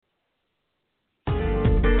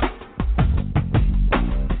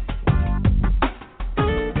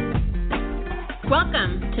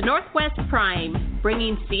Northwest Prime,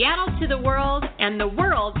 bringing Seattle to the world and the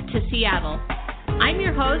world to Seattle. I'm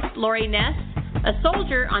your host, Lori Ness, a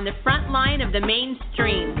soldier on the front line of the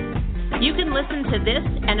mainstream. You can listen to this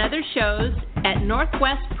and other shows at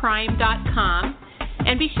northwestprime.com,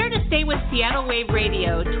 and be sure to stay with Seattle Wave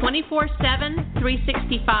Radio 24/7,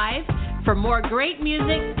 365 for more great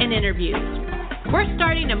music and interviews. We're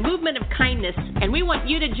starting a movement of kindness, and we want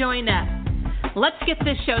you to join us. Let's get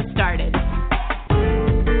this show started.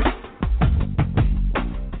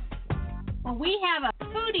 Well, we have a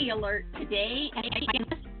foodie alert today,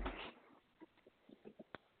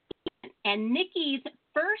 and Niki's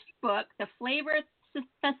first book, The Flavor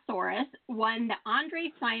Thesaurus, won the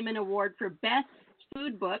Andre Simon Award for Best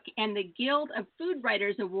Food Book and the Guild of Food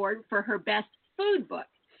Writers Award for her Best Food Book.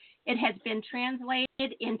 It has been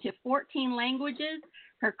translated into 14 languages.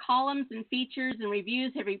 Her columns and features and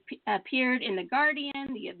reviews have appeared in The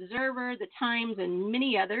Guardian, The Observer, The Times, and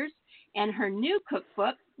many others. And her new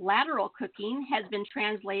cookbook, Lateral Cooking, has been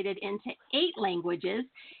translated into 8 languages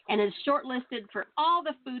and is shortlisted for all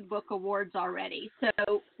the Food Book Awards already.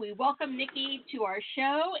 So we welcome Niki to our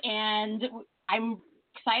show, and I'm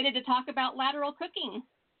excited to talk about lateral cooking.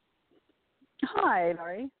 Hi,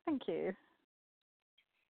 Laurie. Thank you.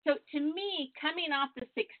 So to me, coming off the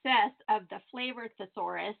success of The Flavor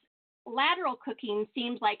Thesaurus, lateral cooking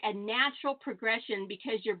seems like a natural progression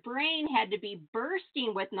because your brain had to be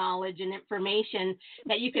bursting with knowledge and information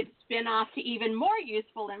that you could spin off to even more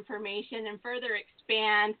useful information and further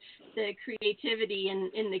expand the creativity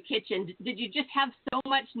in the kitchen. Did you just have so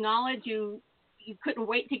much knowledge you couldn't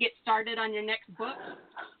wait to get started on your next book?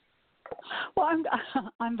 Well,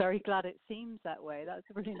 I'm very glad it seems that way. That's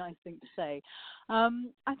a really nice thing to say.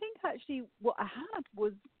 I think actually what I had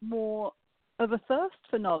was more of a thirst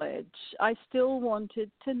for knowledge. I still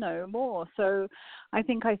wanted to know more. So I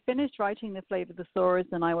think I finished writing The Flavor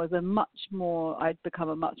Thesaurus, and I'd become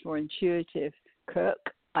a much more intuitive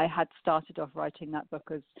cook. I had started off writing that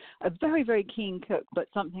book as a very, very keen cook,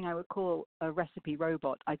 but something I would call a recipe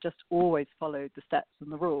robot. I just always followed the steps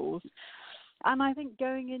and the rules. And I think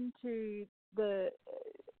going into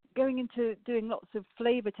doing lots of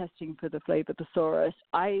flavor testing for The Flavor Thesaurus,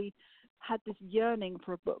 I had this yearning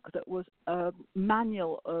for a book that was a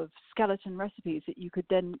manual of skeleton recipes that you could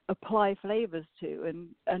then apply flavors to,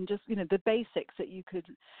 and just, the basics that you could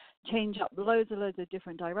change up loads of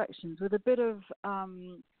different directions with a bit of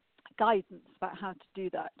guidance about how to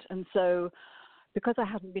do that. And so because I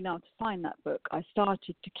hadn't been able to find that book, I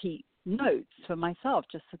started to keep notes for myself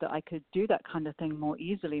just so that I could do that kind of thing more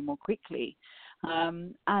easily, more quickly.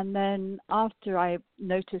 And then after I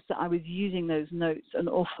noticed that I was using those notes an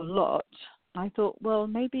awful lot, I thought, well,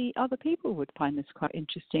 maybe other people would find this quite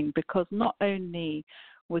interesting, because not only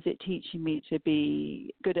was it teaching me to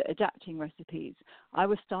be good at adapting recipes, I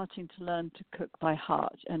was starting to learn to cook by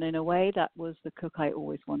heart. And in a way, that was the cook I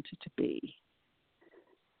always wanted to be.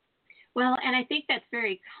 Well, and I think that's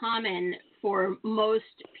very common for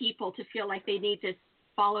most people to feel like they need to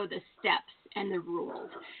follow the steps and the rules.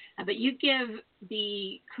 But you give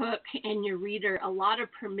the cook and your reader a lot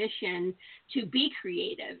of permission to be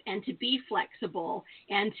creative and to be flexible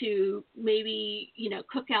and to maybe,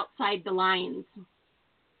 cook outside the lines.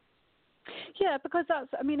 Yeah, because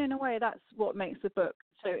in a way, that's what makes the book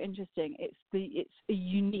so interesting. It's a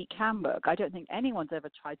unique handbook. I don't think anyone's ever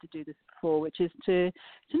tried to do this before, which is to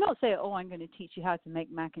not say, oh, I'm going to teach you how to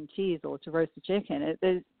make mac and cheese or to roast a chicken.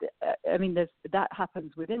 That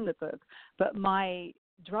happens within the book. But my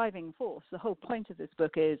driving force, the whole point of this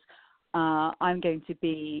book is I'm going to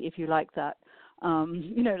be, if you like that,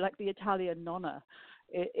 like the Italian nonna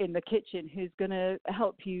in the kitchen, who's going to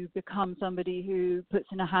help you become somebody who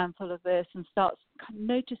puts in a handful of this and starts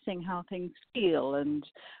noticing how things feel and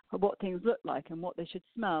what things look like and what they should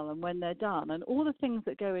smell and when they're done, and all the things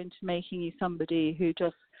that go into making you somebody who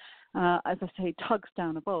just, as I say, tugs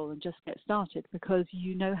down a bowl and just gets started because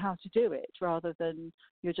you know how to do it, rather than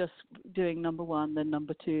you're just doing number 1, then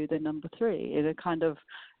number 2, then number 3, in a kind of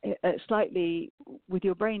slightly with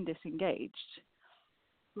your brain disengaged.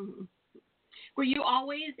 Mm-hmm. Were you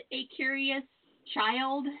always a curious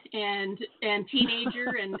child and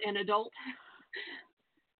teenager and adult?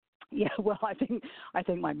 Yeah, well, I think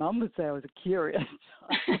my mum would say I was a curious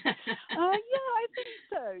child. I think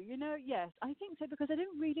so. Yes, I think so, because I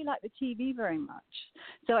didn't really like the TV very much.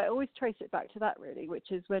 So I always trace it back to that, really,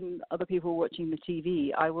 which is when other people were watching the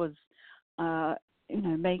TV, I was,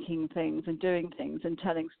 making things and doing things and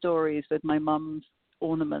telling stories with my mum's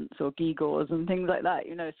ornaments or gewgaws and things like that,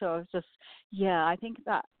 So I was just, I think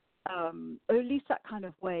that, or at least that kind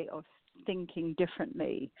of way of thinking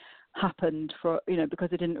differently happened for, because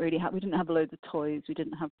we didn't have loads of toys, we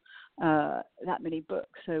didn't have that many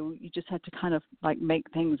books, so you just had to kind of like make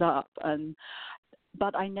things up.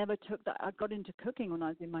 But I never took that. I got into cooking when I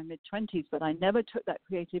was in my mid-20s, but I never took that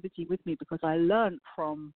creativity with me because I learned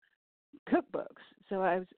from cookbooks. So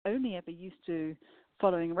I was only ever used to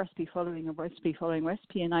following a recipe,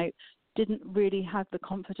 and I didn't really have the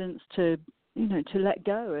confidence to let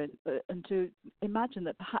go and to imagine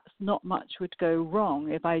that perhaps not much would go wrong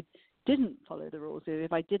if I didn't follow the rules,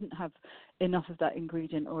 if I didn't have enough of that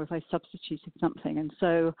ingredient, or if I substituted something. And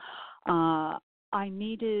so I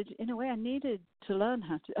needed to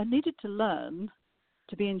learn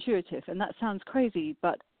to be intuitive. And that sounds crazy,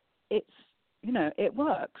 but it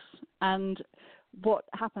works. And what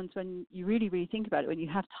happens when you really, really think about it, when you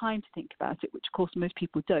have time to think about it, which of course most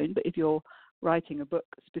people don't, but if you're writing a book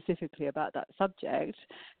specifically about that subject,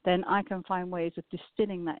 then I can find ways of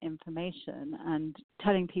distilling that information and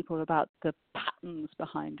telling people about the patterns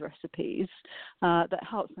behind recipes that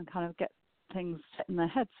helps them kind of get things set in their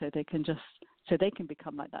head so they can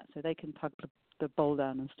become like that, so they can plug the bowl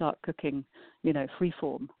down and start cooking, free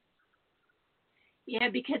form. Yeah,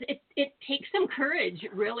 because it takes some courage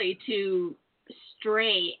really to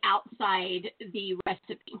stray outside the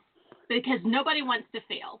recipe, because nobody wants to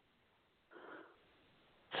fail.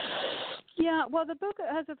 Yeah, well, the book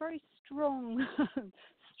has a very strong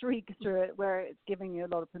streak through it where it's giving you a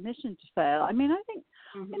lot of permission to fail. I mean, I think,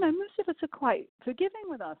 most of us are quite forgiving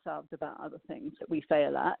with ourselves about other things that we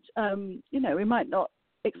fail at. We might not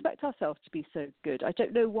expect ourselves to be so good. I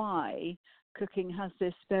don't know why cooking has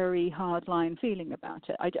this very hard line feeling about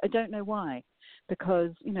it. I don't know why,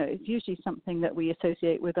 because, it's usually something that we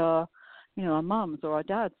associate with our mums or our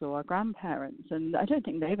dads or our grandparents. And I don't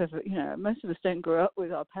think they've ever, most of us don't grow up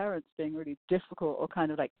with our parents being really difficult or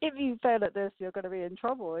kind of like, if you fail at this, you're going to be in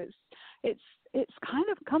trouble. It's kind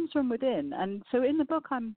of comes from within. And so in the book,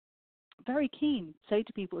 I'm very keen to say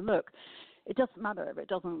to people, look, it doesn't matter if it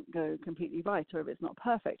doesn't go completely right or if it's not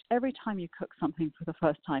perfect. Every time you cook something for the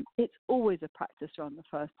first time, it's always a practice run the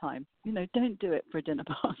first time. Don't do it for a dinner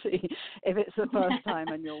party if it's the first time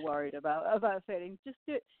and you're worried about failing. Just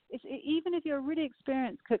do it. Even if you're a really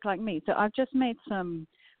experienced cook like me. So I've just made some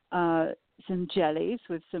jellies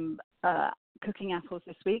with some cooking apples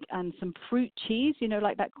this week and some fruit cheese,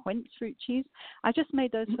 like that quince fruit cheese. I just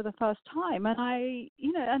made those for the first time, and I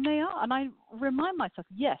remind myself,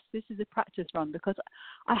 yes, this is a practice run, because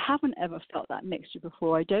I haven't ever felt that mixture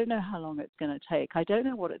before. I don't know how long it's going to take. I don't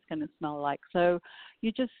know what it's going to smell like. So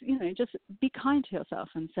you just be kind to yourself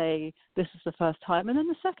and say, this is the first time, and then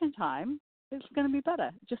the second time it's going to be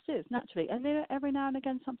better. It just is, naturally. And then every now and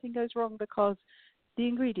again something goes wrong because the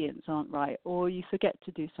ingredients aren't right, or you forget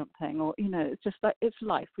to do something, or it's just like, it's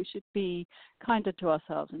life. We should be kinder to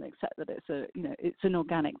ourselves and accept that it's an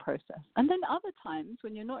organic process. And then other times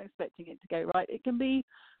when you're not expecting it to go right, it can be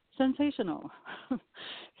sensational.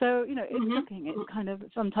 So it's cooking. It's kind of,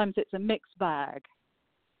 sometimes it's a mixed bag.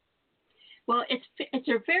 Well, it's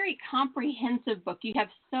a very comprehensive book. You have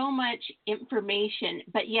so much information,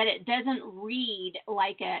 but yet it doesn't read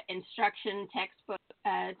like an instruction textbook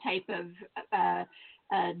type of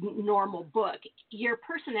normal book. Your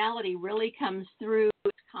personality really comes through.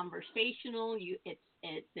 It's conversational.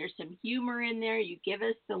 There's some humor in there. You give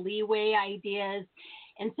us the leeway ideas,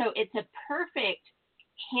 and so it's a perfect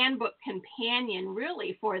handbook companion,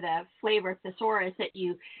 really, for the flavor thesaurus that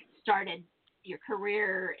you started your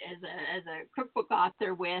career as a cookbook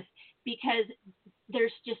author with, because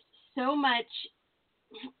there's just so much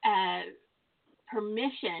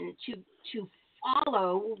permission to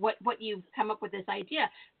follow what you've come up with, this idea,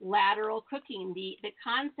 lateral cooking, the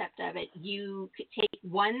concept of it. You could take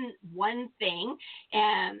one thing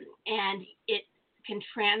and it can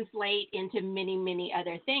translate into many, many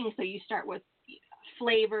other things. So you start with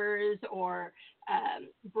flavors or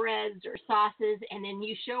breads or sauces, and then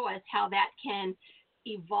you show us how that can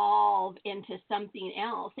evolve into something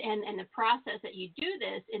else. And the process that you do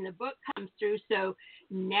this in the book comes through so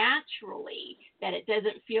naturally that it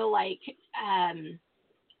doesn't feel like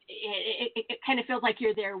it kind of feels like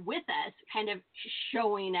you're there with us, kind of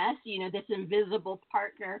showing us, this invisible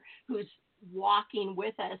partner who's walking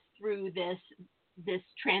with us through this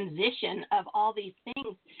transition of all these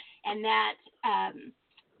things, and that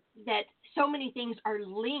so many things are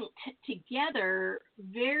linked together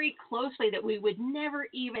very closely that we would never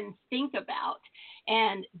even think about.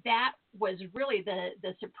 And that was really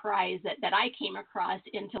the surprise that I came across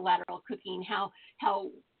into lateral cooking, how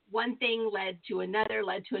one thing led to another,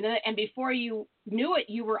 and before you knew it,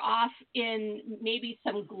 you were off in maybe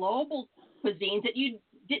some global cuisines that you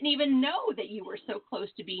didn't even know that you were so close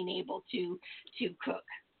to being able to cook.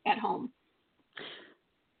 at home.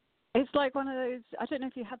 It's like one of those, I don't know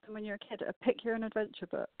if you had them when you were a kid, a pick your own adventure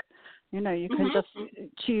book. You know, you can just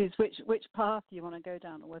choose which path you want to go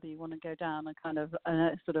down, or whether you want to go down a kind of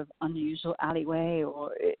a sort of unusual alleyway,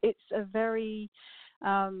 or it's a very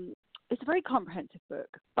comprehensive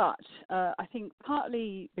book. But I think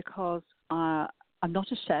partly because I'm not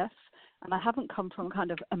a chef, and I haven't come from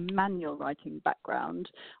kind of a manual writing background,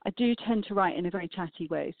 I do tend to write in a very chatty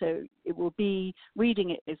way. So it will be,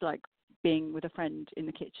 reading it is like being with a friend in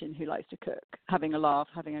the kitchen who likes to cook, having a laugh,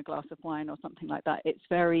 having a glass of wine or something like that. It's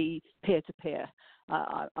very peer-to-peer.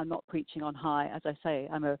 I'm not preaching on high, as I say.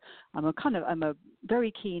 I'm a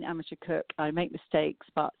very keen amateur cook. I make mistakes,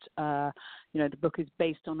 but the book is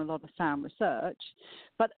based on a lot of sound research.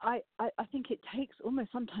 But I think it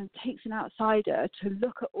sometimes takes an outsider to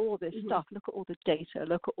look at all this stuff, look at all the data,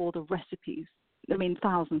 look at all the recipes. I mean,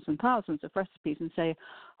 thousands and thousands of recipes, and say,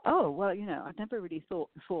 oh, well, I've never really thought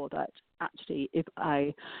before that actually if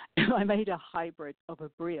I made a hybrid of a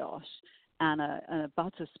brioche and a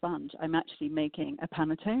butter sponge, I'm actually making a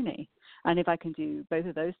panettone. And if I can do both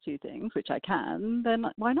of those two things, which I can, then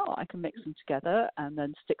why not? I can mix them together and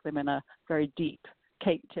then stick them in a very deep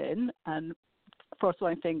cake tin and cross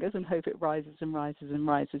my fingers and hope it rises and rises and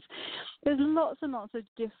rises. There's lots and lots of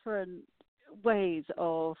different ways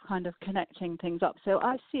of kind of connecting things up. So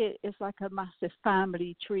I see it as like a massive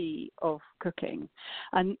family tree of cooking.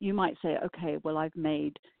 And you might say, okay, well, I've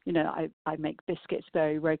made, I make biscuits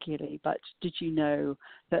very regularly, but did you know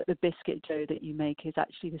that the biscuit dough that you make is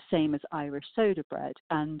actually the same as Irish soda bread?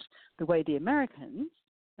 And the way the American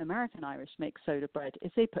Irish make soda bread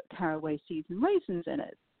is they put caraway seeds and raisins in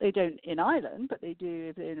it. They don't in Ireland, but they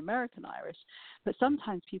do in American Irish. But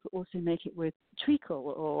sometimes people also make it with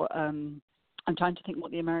treacle or I'm trying to think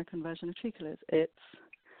what the American version of treacle is. It's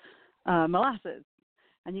molasses.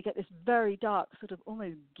 And you get this very dark, sort of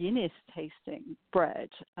almost Guinness-tasting bread.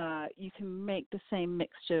 You can make the same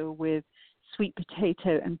mixture with sweet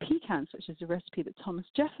potato and pecans, which is a recipe that Thomas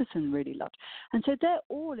Jefferson really loved. And so they're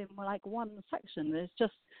all in like one section. There's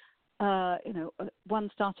just,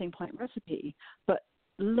 one starting point recipe, but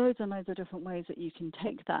loads and loads of different ways that you can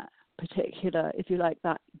take that particular, if you like,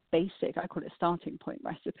 that basic, I call it starting point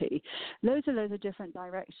recipe, loads of different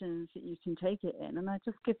directions that you can take it in. And I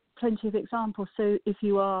just give plenty of examples. So if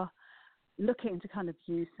you are looking to kind of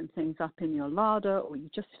use some things up in your larder, or you're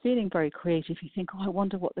just feeling very creative, you think, oh, I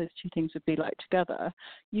wonder what those two things would be like together,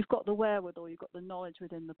 you've got the wherewithal, you've got the knowledge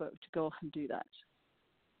within the book to go off and do that.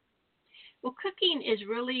 Well, cooking is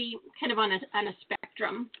really kind of on a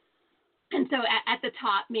spectrum. And so at the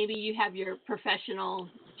top, maybe you have your professional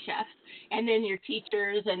chefs, and then your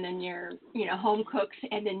teachers, and then your, home cooks,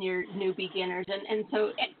 and then your new beginners. And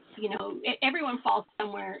so, everyone falls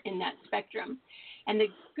somewhere in that spectrum. And the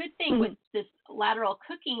good thing with this lateral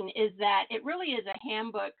cooking is that it really is a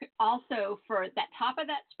handbook also for that top of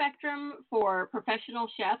that spectrum for professional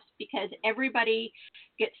chefs, because everybody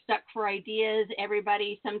gets stuck for ideas.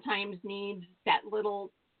 Everybody sometimes needs that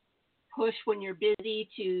little push when you're busy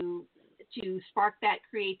to spark that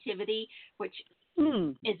creativity, which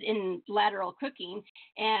is in lateral cooking.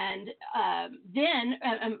 And then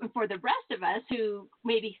for the rest of us who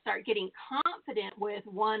maybe start getting confident with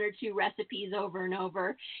one or two recipes over and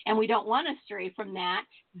over, and we don't want to stray from that,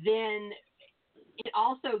 then it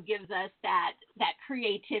also gives us that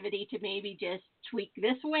creativity to maybe just tweak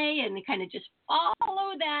this way and kind of just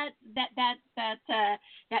follow that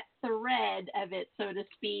thread of it, so to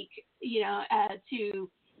speak, to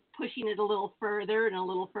pushing it a little further and a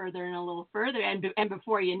little further and a little further, and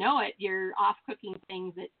before you know it, you're off cooking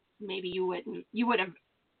things that maybe you would have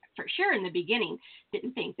for sure in the beginning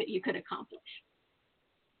didn't think that you could accomplish.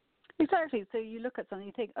 Exactly. So you look at something and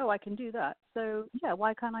you think, oh, I can do that. So yeah,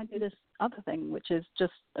 why can't I do this other thing, which is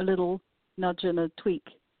just a little nudge and a tweak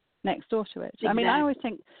next door to it? Exactly. I mean, I always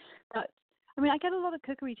think that. I get a lot of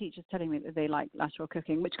cookery teachers telling me that they like lateral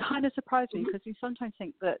cooking, which kind of surprised me, because you sometimes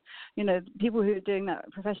think that, people who are doing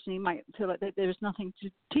that professionally might feel like there's nothing to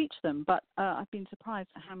teach them. But I've been surprised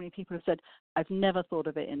at how many people have said, I've never thought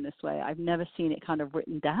of it in this way. I've never seen it kind of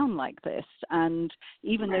written down like this. And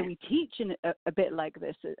even though we teach in a bit like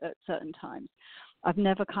this at certain times, I've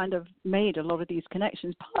never kind of made a lot of these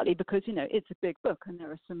connections, partly because, it's a big book and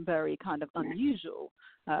there are some very kind of unusual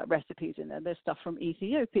recipes in there. There's stuff from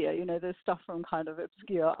Ethiopia, there's stuff from kind of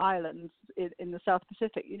obscure islands in the South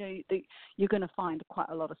Pacific. You're going to find quite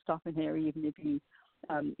a lot of stuff in here, even if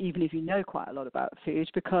you know quite a lot about food,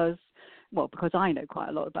 because I know quite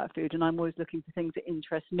a lot about food, and I'm always looking for things that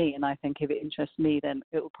interest me. And I think if it interests me, then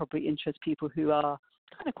it will probably interest people who are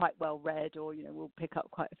kind of quite well read, or will pick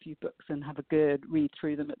up quite a few books and have a good read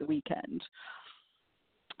through them at the weekend.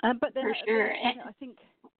 But then, For sure. I think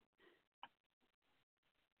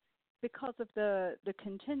because of the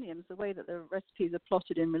continuums, the way that the recipes are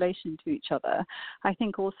plotted in relation to each other, I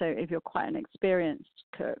think also if you're quite an experienced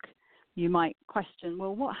cook, you might question,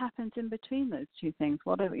 well, what happens in between those two things?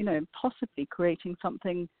 What are, possibly creating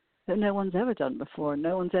something that no one's ever done before,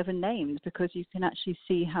 no one's ever named, because you can actually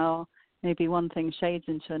see how maybe one thing shades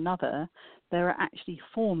into another. There are actually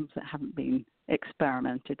forms that haven't been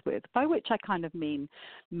experimented with, by which I kind of mean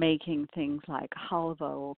making things like halva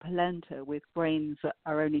or polenta with grains that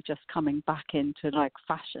are only just coming back into like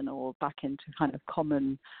fashion or back into kind of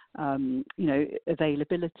common,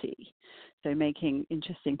 availability. So making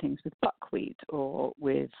interesting things with buckwheat or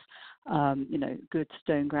with, good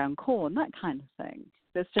stone ground corn, that kind of thing.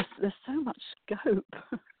 There's so much scope.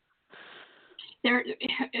 There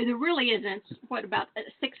really isn't. What, about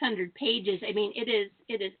 600 pages? I mean, it is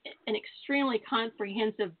an extremely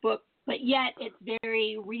comprehensive book, but yet it's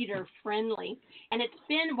very reader friendly. And it's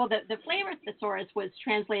been, well, the Flavor Thesaurus was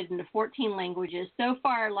translated into 14 languages. So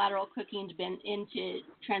far, Lateral Cooking's been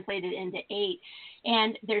translated into 8,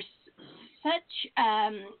 and there's such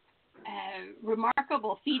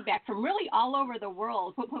remarkable feedback from really all over the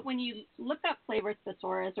world. But when you look up Flavor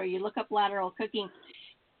Thesaurus or you look up Lateral Cooking,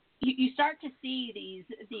 you start to see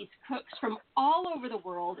these cooks from all over the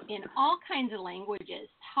world in all kinds of languages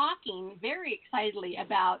talking very excitedly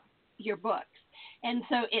about your books. And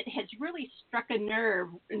so it has really struck a nerve,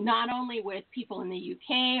 not only with people in the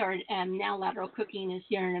UK or now Lateral Cooking is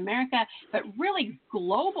here in America, but really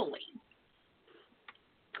globally.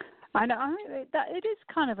 I know that it is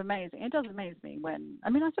kind of amazing. It does amaze me when,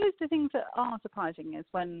 I suppose the things that are surprising is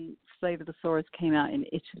when Flavor Thesaurus came out in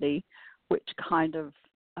Italy, which kind of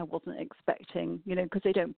I wasn't expecting, because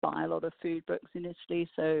they don't buy a lot of food books in Italy.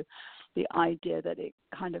 So the idea that it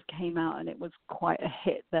kind of came out and it was quite a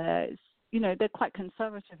hit there is, they're quite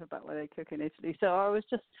conservative about where they cook in Italy. So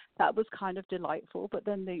that was kind of delightful. But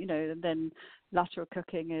then, then Lateral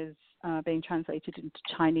Cooking is being translated into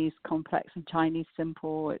Chinese complex and Chinese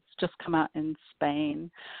simple. It's just come out in Spain.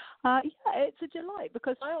 It's a delight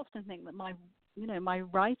because I often think that my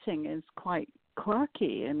writing is quite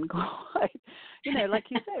quirky and quite, like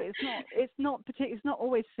you say, it's not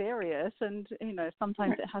always serious, and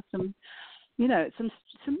sometimes it has some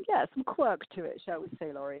quirk to it, shall we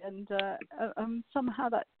say, Laurie, and somehow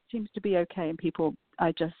that seems to be okay, and people,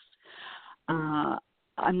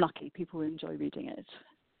 I'm lucky people enjoy reading it,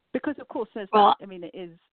 because of course there's that.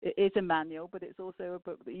 It is a manual, but it's also a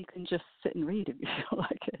book that you can just sit and read if you feel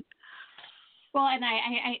like it. Well, and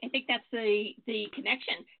I think that's the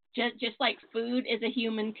connection. Just like food is a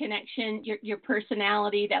human connection, your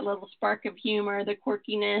personality, that little spark of humor, the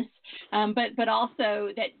quirkiness, but also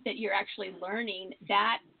that you're actually learning,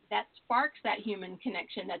 that sparks that human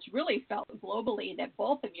connection that's really felt globally, that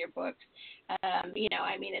both of your books,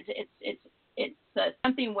 it's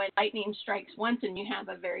something when lightning strikes once and you have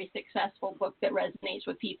a very successful book that resonates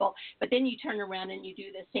with people, but then you turn around and you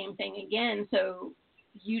do the same thing again. So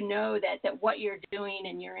that what you're doing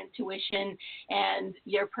and your intuition and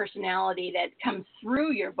your personality that comes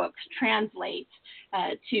through your books translates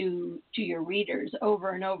to your readers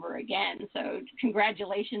over and over again. So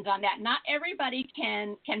congratulations on that. Not everybody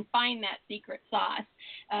can find that secret sauce,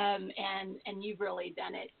 and you've really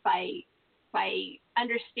done it by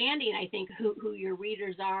understanding, I think, who your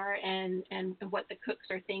readers are and what the cooks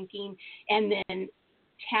are thinking, and then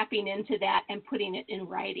tapping into that and putting it in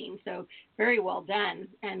writing. So very well done,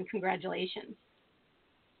 and congratulations.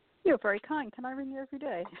 You're very kind. Can I ring you every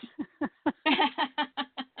day?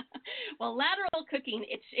 Well, Lateral Cooking,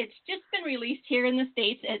 it's just been released here in the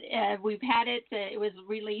States. We've had it. It was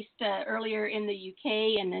released earlier in the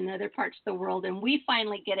UK and in other parts of the world, and we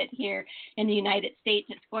finally get it here in the United States.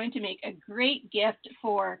 It's going to make a great gift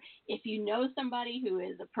for if you know somebody who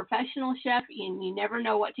is a professional chef and you never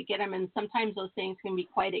know what to get them, and sometimes those things can be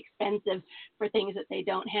quite expensive for things that they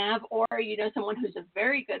don't have, or someone who's a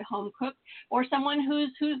very good home cook, or someone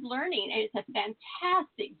who's learning. It's a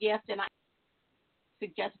fantastic gift, and I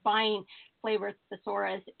suggest buying Flavor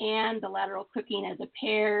Thesaurus and the Lateral Cooking as a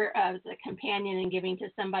pair, as a companion, and giving to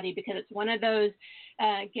somebody, because it's one of those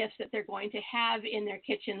gifts that they're going to have in their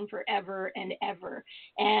kitchen forever and ever.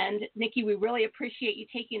 And Niki, we really appreciate you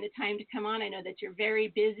taking the time to come on. I know that you're very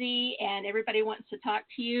busy and everybody wants to talk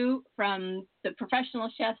to you, from the professional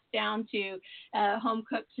chefs down to home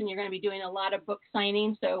cooks, and you're going to be doing a lot of book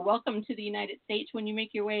signings. So welcome to the United States when you make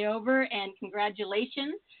your way over, and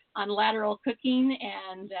congratulations on Lateral Cooking,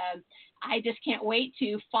 and I just can't wait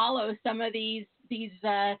to follow some of these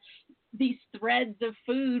threads of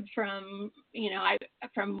food from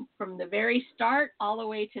from the very start all the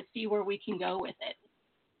way to see where we can go with it.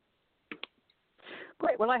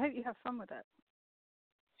 Great. Well, I hope you have fun with it.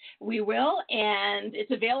 We will, and it's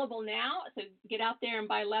available now. So get out there and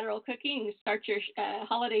buy Lateral Cooking. Start your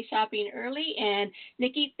holiday shopping early. And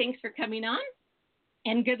Niki, thanks for coming on,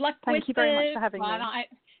 and good luck. Thank you very much for having me.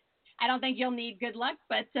 I don't think you'll need good luck,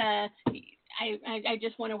 but I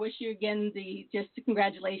just want to wish you again just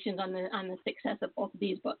congratulations on the success of both of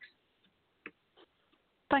these books.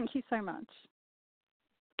 Thank you so much.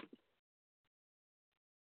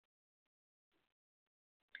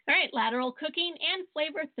 All right, Lateral Cooking and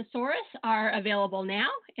Flavor Thesaurus are available now,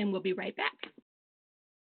 and we'll be right back.